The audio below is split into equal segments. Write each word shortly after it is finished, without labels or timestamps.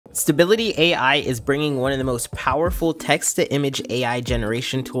Stability AI is bringing one of the most powerful text-to-image AI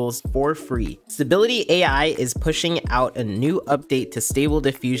generation tools for free. Stability AI is pushing out a new update to Stable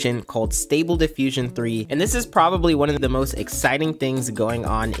Diffusion called Stable Diffusion 3, and this is probably one of the most exciting things going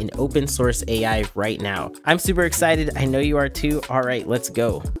on in open source AI right now. I'm super excited. I know you are too. All right, let's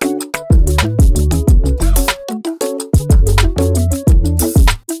go.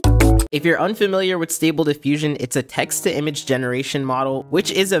 If you're unfamiliar with Stable Diffusion, it's a text-to-image generation model, which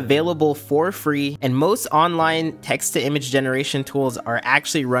is available for free, and most online text-to-image generation tools are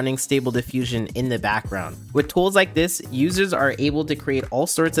actually running Stable Diffusion in the background. With tools like this, users are able to create all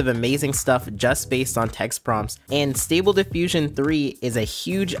sorts of amazing stuff just based on text prompts, and Stable Diffusion 3 is a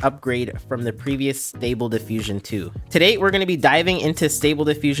huge upgrade from the previous Stable Diffusion 2. Today, we're going to be diving into Stable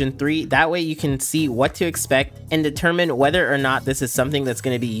Diffusion 3, that way you can see what to expect and determine whether or not this is something that's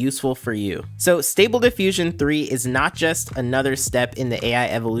going to be useful for you. So Stable Diffusion 3 is not just another step in the AI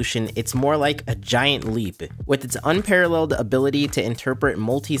evolution, it's more like a giant leap. With its unparalleled ability to interpret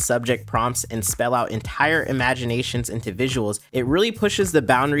multi-subject prompts and spell out entire imaginations into visuals, it really pushes the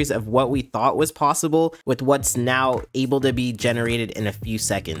boundaries of what we thought was possible with what's now able to be generated in a few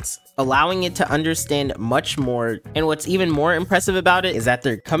seconds, allowing it to understand much more. And what's even more impressive about it is that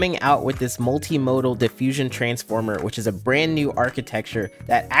they're coming out with this multimodal diffusion transformer, which is a brand new architecture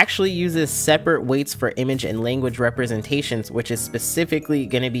that actually uses separate weights for image and language representations, which is specifically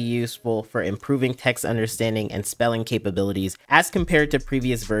going to be useful for improving text understanding and spelling capabilities as compared to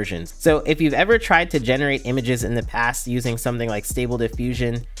previous versions. So if you've ever tried to generate images in the past using something like Stable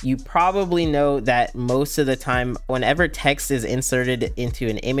Diffusion, you probably know that most of the time, whenever text is inserted into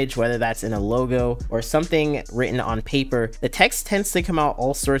an image, whether that's in a logo or something written on paper, the text tends to come out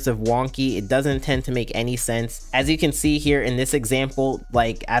all sorts of wonky. It doesn't tend to make any sense. As you can see here in this example,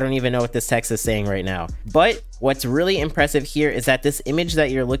 like, I don't even know what this text is saying right now. But what's really impressive here is that this image that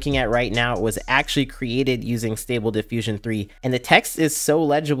you're looking at right now was actually created using Stable Diffusion 3, and the text is so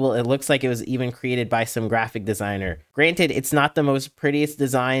legible it looks like it was even created by some graphic designer. Granted, it's not the most prettiest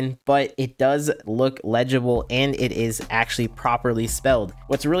design, but it does look legible and it is actually properly spelled.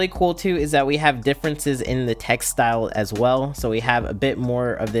 What's really cool too is that we have differences in the text style as well. So we have a bit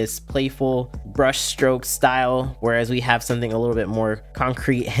more of this playful brush stroke style, whereas we have something a little bit more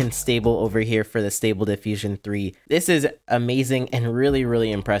concrete and stable over here for the Stable Diffusion 3. This is amazing and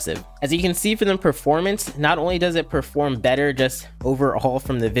really impressive. As you can see from the performance, not only does it perform better just overall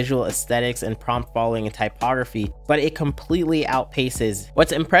from the visual aesthetics and prompt following and typography, but it completely outpaces.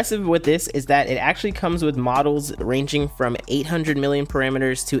 What's impressive with this is that it actually comes with models ranging from 800 million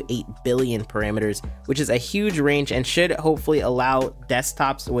parameters to 8 billion parameters, which is a huge range and should hopefully allow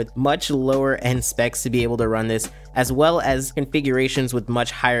desktops with much lower end specs to be able to run this, as well as configurations with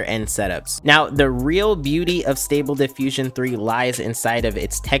much higher end setups. Now, the real beauty of Stable Diffusion 3 lies inside of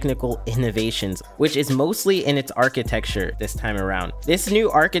its technical innovations, which is mostly in its architecture this time around. This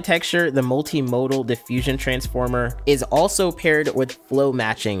new architecture, the Multimodal Diffusion Transformer, is also paired with flow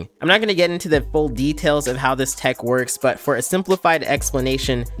matching. I'm not going to get into the full details of how this tech works, but for a simplified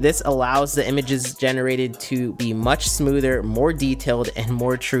explanation, this allows the images generated to be much smoother, more detailed, and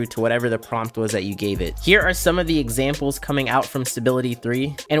more true to whatever the prompt was that you gave it. Here are some of the examples coming out from Stability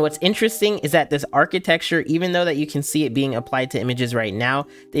 3. And what's interesting is that this architecture, even though that you can see it being applied to images right now,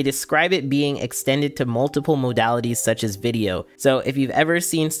 they describe it being extended to multiple modalities such as video. So if you've ever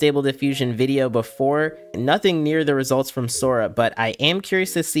seen Stable Diffusion video before, nothing near the results from Sora, but I am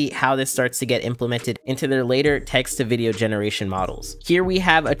curious to see how this starts to get implemented into their later text to video generation models. Here we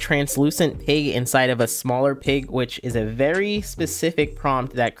have a translucent pig inside of a smaller pig, which is a very specific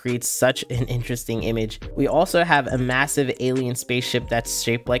prompt that creates such an interesting image. We also have a massive alien spaceship that's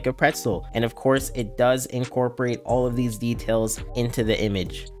shaped like a pretzel, and of course it does incorporate all of these details into the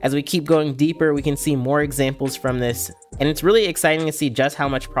image. As we keep going deeper, we can see more examples from this, and it's really exciting to see just how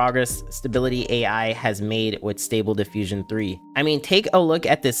much progress Stability AI has made with Stable Diffusion 3. I mean, take a look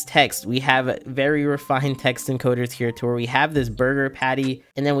at this text. We have very refined text encoders here to where we have this burger patty,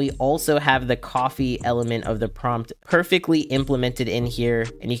 and then we also have the coffee element of the prompt perfectly implemented in here,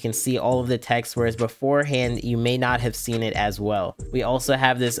 and you can see all of the text, whereas beforehand you may not have seen it as well. We also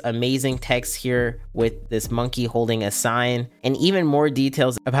have this amazing text here with this monkey holding a sign, and even more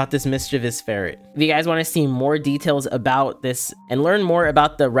details about this mischievous ferret. If you guys want to see more details about this and learn more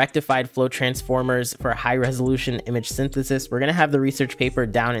about the rectified flow transformers for high resolution image synthesis, we're going to have the research paper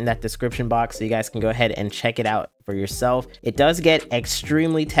down in that description box, so you guys can go ahead and check it out for for yourself. It does get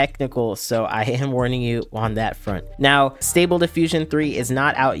extremely technical, so I am warning you on that front. Now, Stable Diffusion 3 is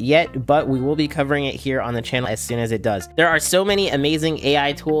not out yet, but we will be covering it here on the channel as soon as it does. There are so many amazing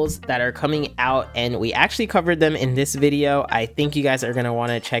AI tools that are coming out, and we actually covered them in this video. I think you guys are going to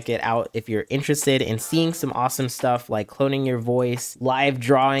want to check it out if you're interested in seeing some awesome stuff like cloning your voice, live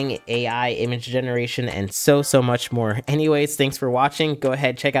drawing, AI image generation, and so much more. Anyways, thanks for watching. Go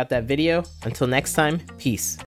ahead, check out that video. Until next time, peace.